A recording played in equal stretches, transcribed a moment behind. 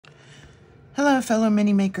Hello, fellow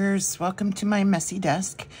mini makers. Welcome to my messy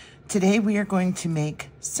desk. Today we are going to make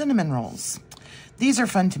cinnamon rolls. These are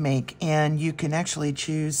fun to make, and you can actually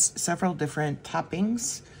choose several different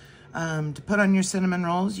toppings to put on your cinnamon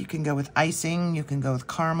rolls. You can go with icing, you can go with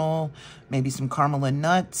caramel, maybe some caramel and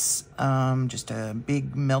nuts, just a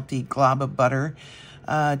big melty glob of butter.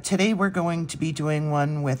 Today we're going to be doing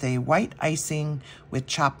one with a white icing with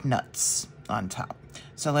chopped nuts on top.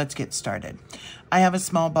 So let's get started. I have a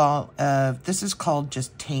small ball of, this is called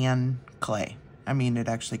just tan clay. I mean, it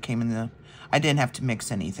actually came in the, I didn't have to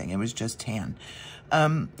mix anything. It was just tan.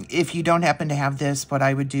 If you don't happen to have this, what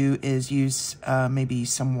I would do is use maybe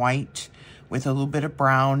some white with a little bit of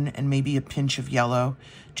brown and maybe a pinch of yellow,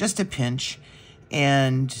 just a pinch,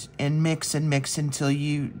 and mix until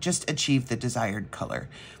you just achieve the desired color.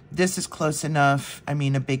 This is close enough. I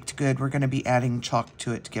mean, a baked good, we're going to be adding chalk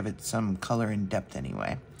to it to give it some color and depth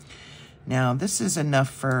anyway. Now, this is enough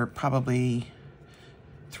for probably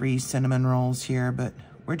 3 cinnamon rolls here, but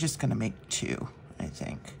we're just going to make 2, I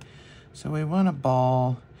think. So we want a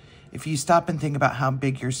ball. If you stop and think about how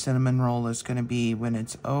big your cinnamon roll is going to be when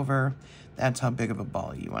it's over, that's how big of a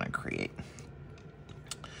ball you want to create.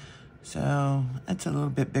 So that's a little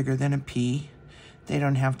bit bigger than a pea. They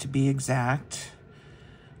don't have to be exact.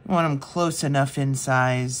 You want them close enough in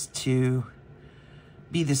size to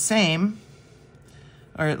be the same,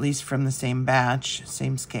 or at least from the same batch,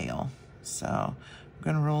 same scale. So I'm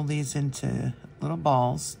going to roll these into little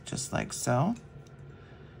balls, just like so.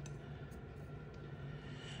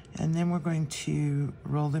 And then we're going to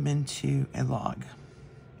roll them into a log.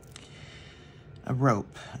 A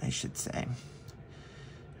rope, I should say.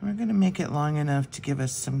 And we're going to make it long enough to give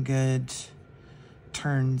us some good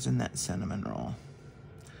turns in that cinnamon roll.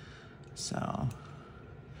 So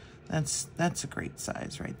that's a great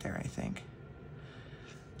size right there, I think.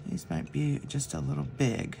 These might be just a little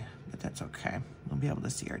big, but that's okay. We'll be able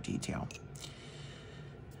to see our detail.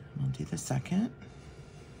 We'll do the second.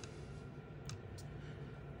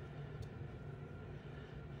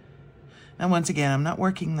 Now, once again, I'm not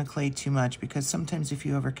working the clay too much because sometimes if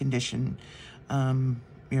you over condition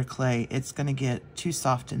your clay, it's going to get too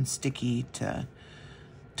soft and sticky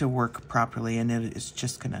to work properly, and it is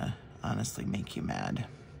just going to honestly make you mad.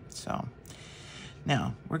 So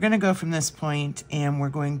now we're going to go from this point, and we're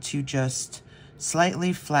going to just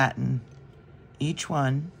slightly flatten each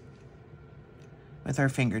one with our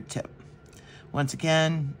fingertip. Once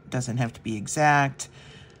again, doesn't have to be exact,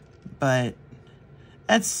 but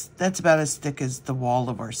that's about as thick as the wall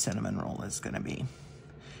of our cinnamon roll is going to be.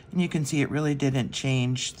 And you can see it really didn't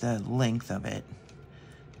change the length of it,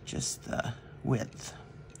 just the width.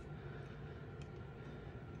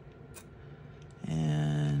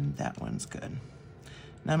 And that one's good.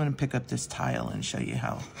 Now I'm going to pick up this tile and show you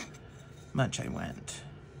how much I went.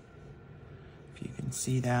 If you can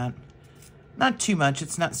see that. Not too much,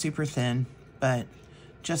 it's not super thin, but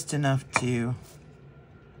just enough to,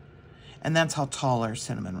 and that's how tall our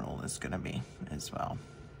cinnamon roll is going to be as well.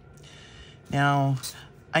 Now,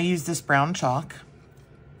 I use this brown chalk,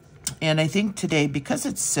 and I think today, because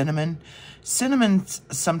it's cinnamon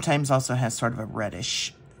sometimes also has sort of a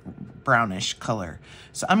reddish, brownish color.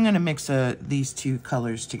 So I'm going to mix these two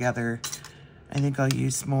colors together. I think I'll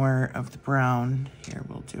use more of the brown. Here,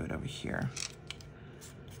 we'll do it over here.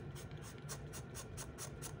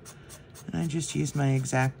 And I just use my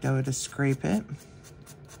X-Acto to scrape it.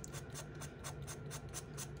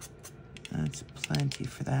 That's plenty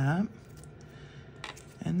for that.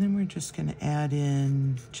 And then we're just going to add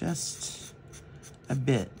in just a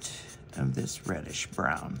bit of this reddish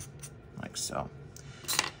brown, like so.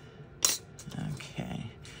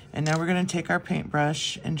 Okay, and now we're going to take our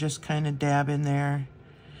paintbrush and just kind of dab in there.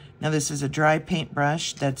 Now this is a dry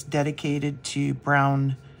paintbrush that's dedicated to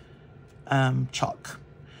brown chalk.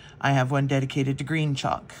 I have one dedicated to green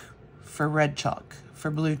chalk, for red chalk,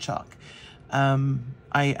 for blue chalk.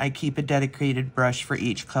 I keep a dedicated brush for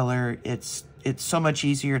each color. It's so much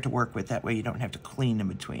easier to work with. That way you don't have to clean in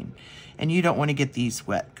between. And you don't want to get these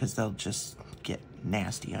wet because they'll just get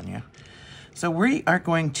nasty on you. So we are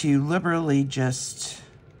going to liberally just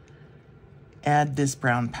add this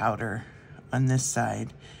brown powder on this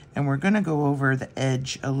side, and we're going to go over the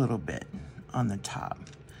edge a little bit on the top.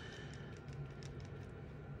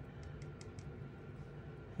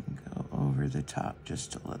 And go over the top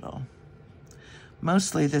just a little.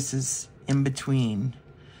 Mostly this is in between,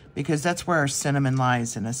 because that's where our cinnamon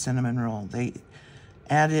lies in a cinnamon roll. They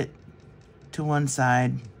add it to one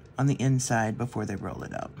side on the inside before they roll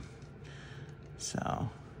it up. So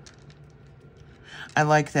I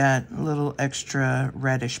like that little extra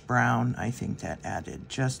reddish brown. I think that added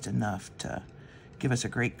just enough to give us a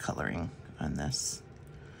great coloring on this.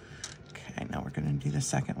 Okay, now we're gonna do the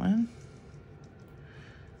second one.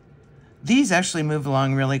 These actually move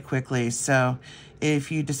along really quickly, so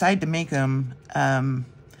if you decide to make them,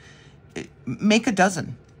 make a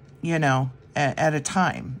dozen, you know, at a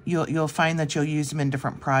time. You'll find that you'll use them in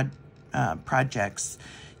different projects.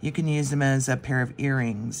 You can use them as a pair of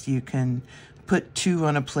earrings. You can put 2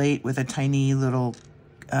 on a plate with a tiny little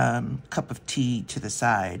cup of tea to the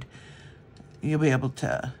side. You'll be able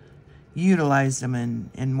to utilize them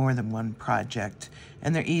in more than one project.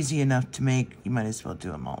 And they're easy enough to make, you might as well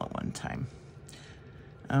do them all at one time.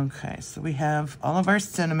 Okay, so we have all of our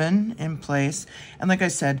cinnamon in place. And like I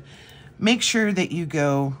said, make sure that you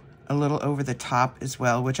go a little over the top as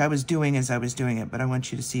well, which I was doing as I was doing it, but I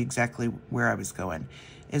want you to see exactly where I was going,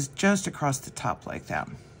 is just across the top like that.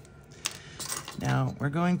 Now, we're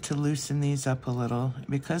going to loosen these up a little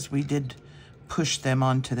because we did push them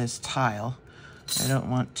onto this tile. I don't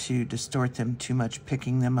want to distort them too much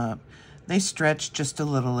picking them up. They stretch just a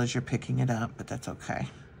little as you're picking it up, but that's okay.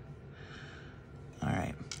 All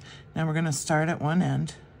right, now we're gonna start at one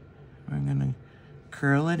end. We're gonna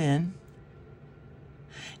curl it in.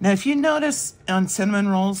 Now, if you notice on cinnamon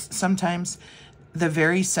rolls, sometimes the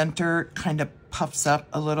very center kind of puffs up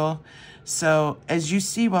a little. So as you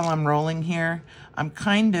see while I'm rolling here, I'm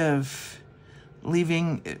kind of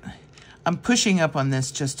I'm pushing up on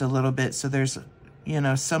this just a little bit so there's, you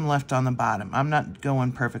know, some left on the bottom. I'm not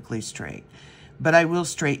going perfectly straight, but I will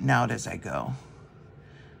straighten out as I go.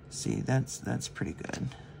 See, that's pretty good.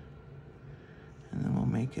 And then we'll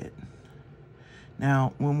make it.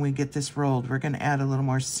 Now, when we get this rolled, we're gonna add a little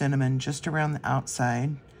more cinnamon just around the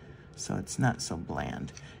outside so it's not so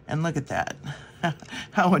bland. And look at that,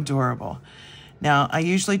 how adorable. Now, I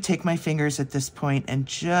usually take my fingers at this point and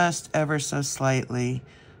just ever so slightly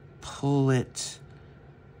pull it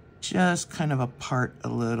just kind of apart a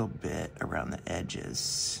little bit around the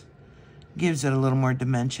edges. Gives it a little more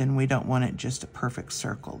dimension. We don't want it just a perfect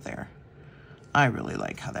circle there. I really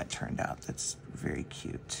like how that turned out. That's very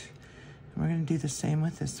cute. And we're gonna do the same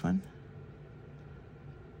with this one.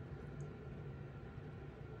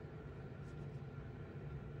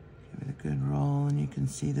 Give it a good roll, and you can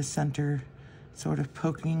see the center sort of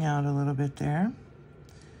poking out a little bit there.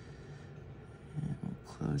 And we'll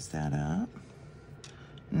close that up.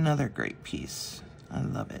 Another great piece. I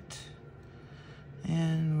love it.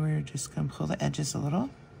 And we're just gonna pull the edges a little.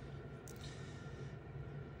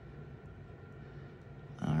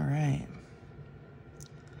 All right.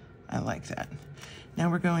 I like that. Now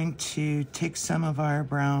we're going to take some of our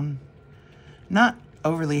brown, not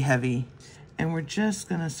overly heavy, and we're just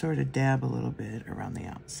gonna sort of dab a little bit around the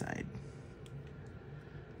outside.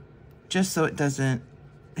 Just so it doesn't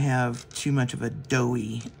have too much of a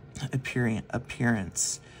doughy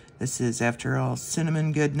appearance. This is, after all,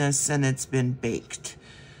 cinnamon goodness, and it's been baked.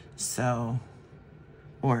 So,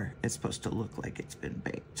 or it's supposed to look like it's been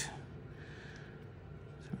baked.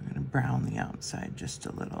 So we're gonna brown the outside just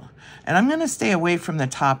a little. And I'm gonna stay away from the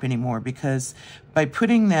top anymore, because by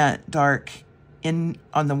putting that dark in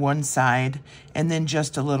on the one side and then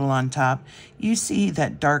just a little on top, you see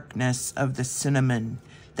that darkness of the cinnamon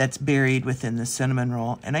that's buried within the cinnamon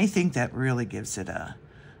roll. And I think that really gives it a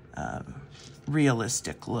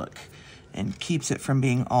realistic look and keeps it from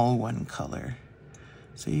being all one color.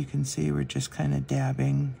 So you can see we're just kind of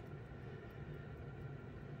dabbing,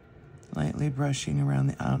 lightly brushing around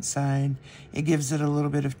the outside. It gives it a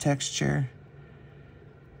little bit of texture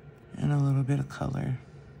and a little bit of color.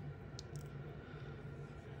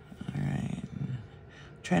 All right.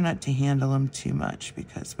 Try not to handle them too much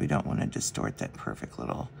because we don't want to distort that perfect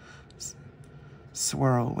little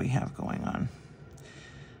swirl we have going on.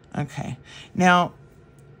 Okay, now,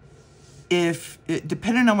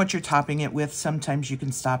 depending on what you're topping it with, sometimes you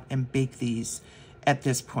can stop and bake these at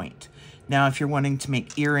this point. Now, if you're wanting to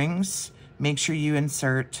make earrings, make sure you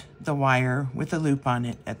insert the wire with a loop on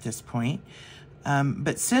it at this point.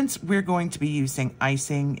 But since we're going to be using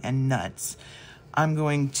icing and nuts, I'm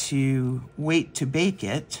going to wait to bake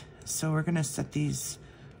it. So we're gonna set these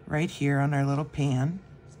right here on our little pan.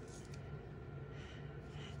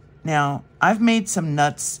 Now, I've made some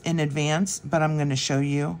nuts in advance, but I'm gonna show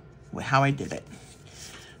you how I did it.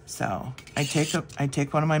 So I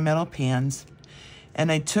take one of my metal pans,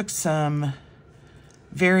 and I took some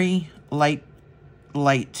very light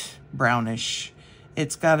brownish.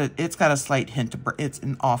 It's got a slight hint of, it's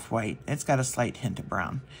an off-white. It's got a slight hint of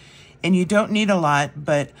brown. And you don't need a lot,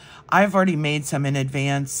 but I've already made some in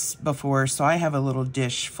advance before, so I have a little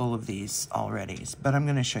dish full of these already. But I'm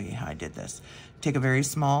gonna show you how I did this. Take a very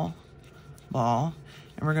small ball,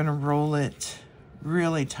 and we're gonna roll it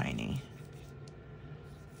really tiny.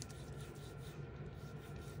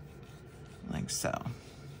 like so.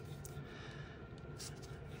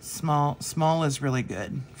 Small is really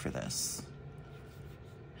good for this.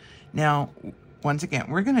 Now, once again,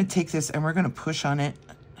 we're gonna take this and we're gonna push on it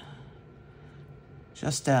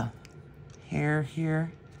just a hair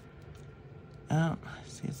here. Oh,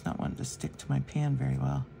 see, it's not wanting to stick to my pan very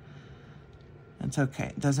well. That's okay,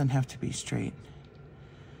 it doesn't have to be straight.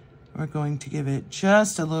 We're going to give it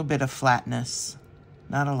just a little bit of flatness,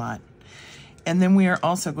 not a lot. And then we are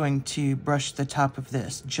also going to brush the top of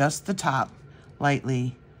this, just the top,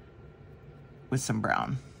 lightly with some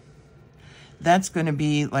brown. That's going to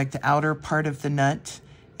be like the outer part of the nut,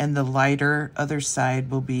 and the lighter other side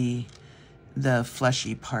will be the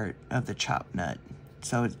fleshy part of the chopped nut.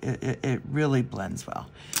 So it really blends well.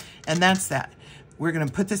 And that's that. We're going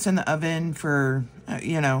to put this in the oven for,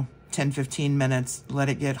 10-15 minutes, let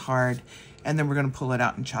it get hard, and then we're going to pull it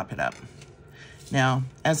out and chop it up. Now,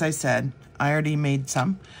 as I said, I already made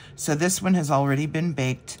some. So this one has already been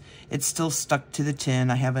baked. It's still stuck to the tin.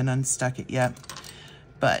 I haven't unstuck it yet.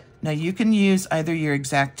 But now you can use either your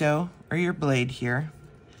X-Acto or your blade here.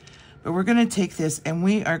 But we're going to take this and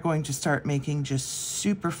we are going to start making just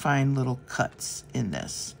super fine little cuts in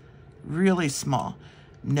this. Really small.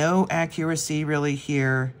 No accuracy really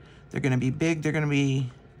here. They're going to be big. They're going to be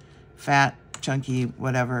fat, chunky,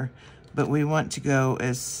 whatever. But we want to go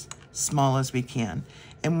as small as we can.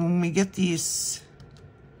 And when we get these,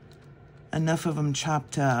 enough of them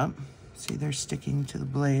chopped up, see, they're sticking to the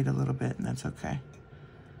blade a little bit, and that's okay.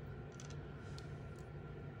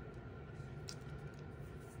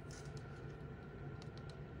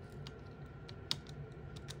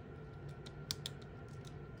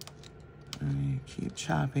 And we keep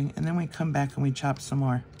chopping, and then we come back and we chop some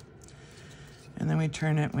more. And then we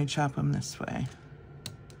turn it and we chop them this way.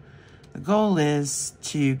 The goal is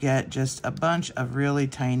to get just a bunch of really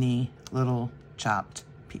tiny little chopped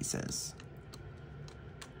pieces.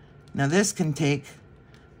 Now this can take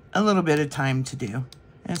a little bit of time to do.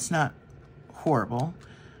 It's not horrible,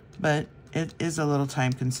 but it is a little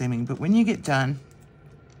time consuming. But when you get done,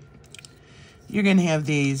 you're gonna have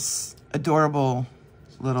these adorable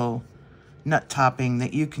little nut topping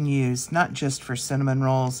that you can use, not just for cinnamon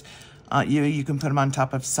rolls. You can put them on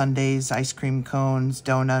top of sundaes, ice cream cones,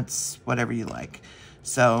 donuts, whatever you like.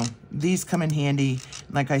 So these come in handy.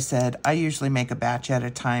 Like I said, I usually make a batch at a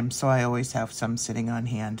time, so I always have some sitting on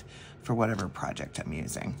hand for whatever project I'm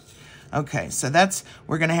using. Okay, so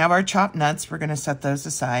we're gonna have our chopped nuts. We're gonna set those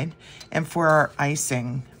aside. And for our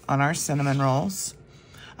icing on our cinnamon rolls,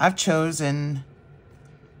 I've chosen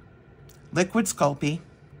liquid Sculpey,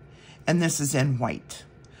 and this is in white.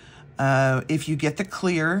 If you get the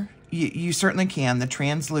clear, you certainly can. The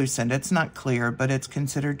translucent, it's not clear, but it's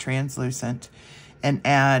considered translucent. And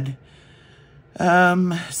add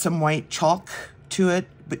some white chalk to it,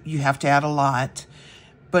 but you have to add a lot.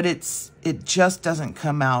 But it just doesn't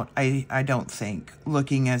come out, I don't think,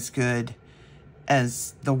 looking as good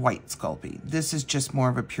as the white Sculpey. This is just more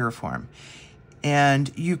of a pure form.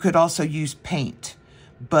 And you could also use paint,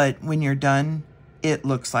 but when you're done, it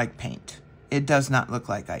looks like paint. It does not look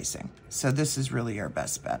like icing. So this is really our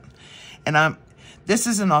best bet. And this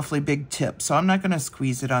is an awfully big tip, so I'm not gonna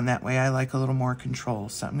squeeze it on that way. I like a little more control.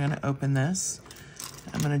 So I'm gonna open this.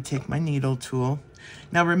 I'm gonna take my needle tool.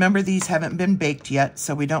 Now remember, these haven't been baked yet,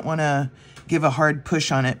 so we don't wanna give a hard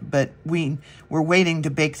push on it, but we're waiting to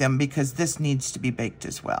bake them because this needs to be baked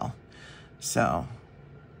as well. So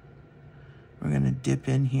we're gonna dip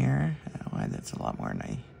in here. Oh, that's a lot more than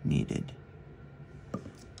I needed.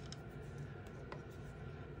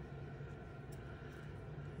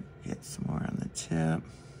 Get some more on the tip.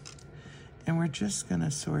 And we're just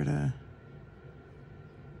gonna sort of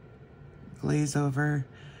glaze over.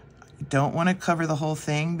 I don't wanna cover the whole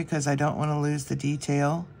thing because I don't wanna lose the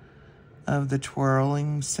detail of the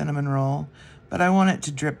twirling cinnamon roll, but I want it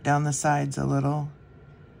to drip down the sides a little,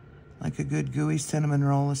 like a good gooey cinnamon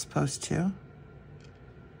roll is supposed to.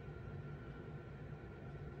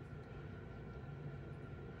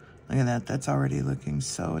 Look at that, that's already looking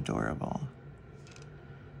so adorable.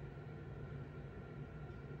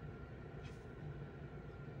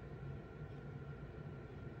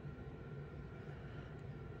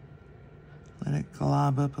 Let it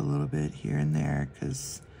glob up a little bit here and there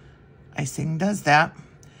because icing does that.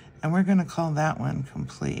 And we're gonna call that one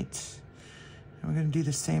complete. And we're gonna do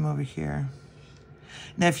the same over here.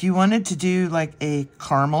 Now, if you wanted to do like a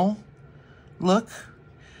caramel look,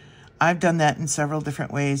 I've done that in several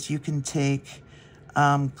different ways. You can take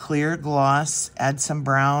clear gloss, add some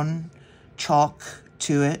brown chalk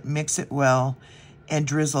to it, mix it well, and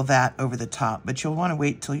drizzle that over the top. But you'll wanna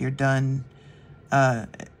wait till you're done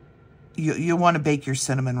you'll want to bake your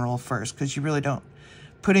cinnamon roll first, because you really don't.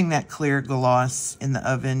 Putting that clear gloss in the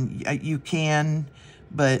oven, you can,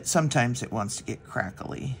 but sometimes it wants to get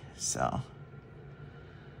crackly, so.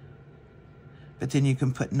 But then you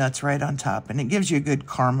can put nuts right on top, and it gives you a good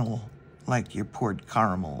caramel, like you poured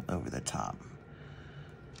caramel over the top.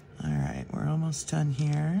 All right, we're almost done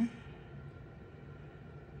here.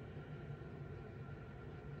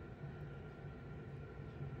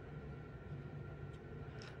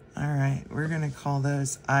 All right, we're gonna call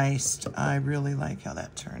those iced. I really like how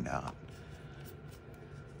that turned out.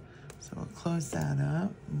 So we'll close that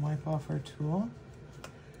up and wipe off our tool.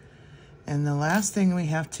 And the last thing we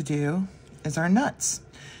have to do is our nuts.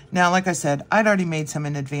 Now, like I said, I'd already made some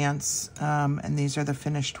in advance, and these are the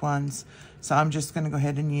finished ones. So I'm just gonna go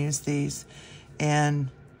ahead and use these. And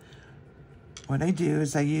what I do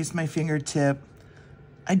is I use my fingertip.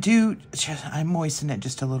 I moisten it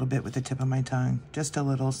just a little bit with the tip of my tongue, just a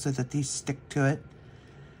little, so that these stick to it.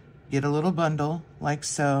 Get a little bundle, like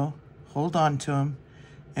so, hold on to them,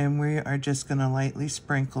 and we are just gonna lightly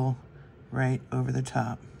sprinkle right over the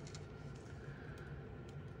top.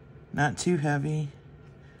 Not too heavy.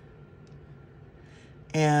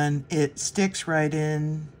 And it sticks right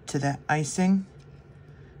in to that icing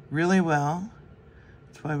really well.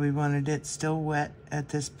 That's why we wanted it still wet at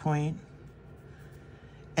this point.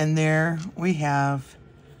 And there we have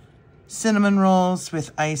cinnamon rolls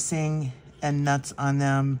with icing and nuts on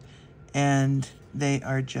them, and they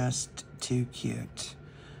are just too cute.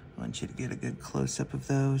 I want you to get a good close-up of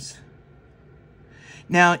those.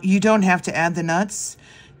 Now, you don't have to add the nuts.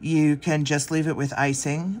 You can just leave it with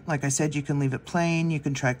icing. Like I said, you can leave it plain. You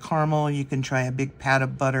can try caramel. You can try a big pat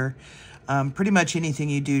of butter. Pretty much anything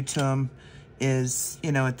you do to them is,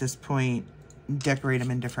 you know, at this point, decorate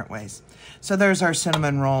them in different ways. So there's our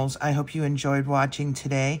cinnamon rolls. I hope you enjoyed watching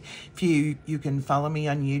today. If you can follow me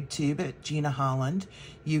on YouTube at Gina Holland.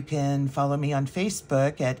 You can follow me on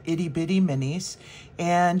Facebook at Itty Bitty Minis.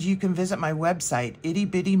 And you can visit my website,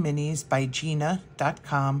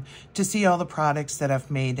 ittybittyminisbygina.com, to see all the products that I've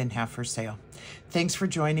made and have for sale. Thanks for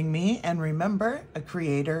joining me. And remember, a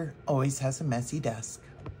creator always has a messy desk.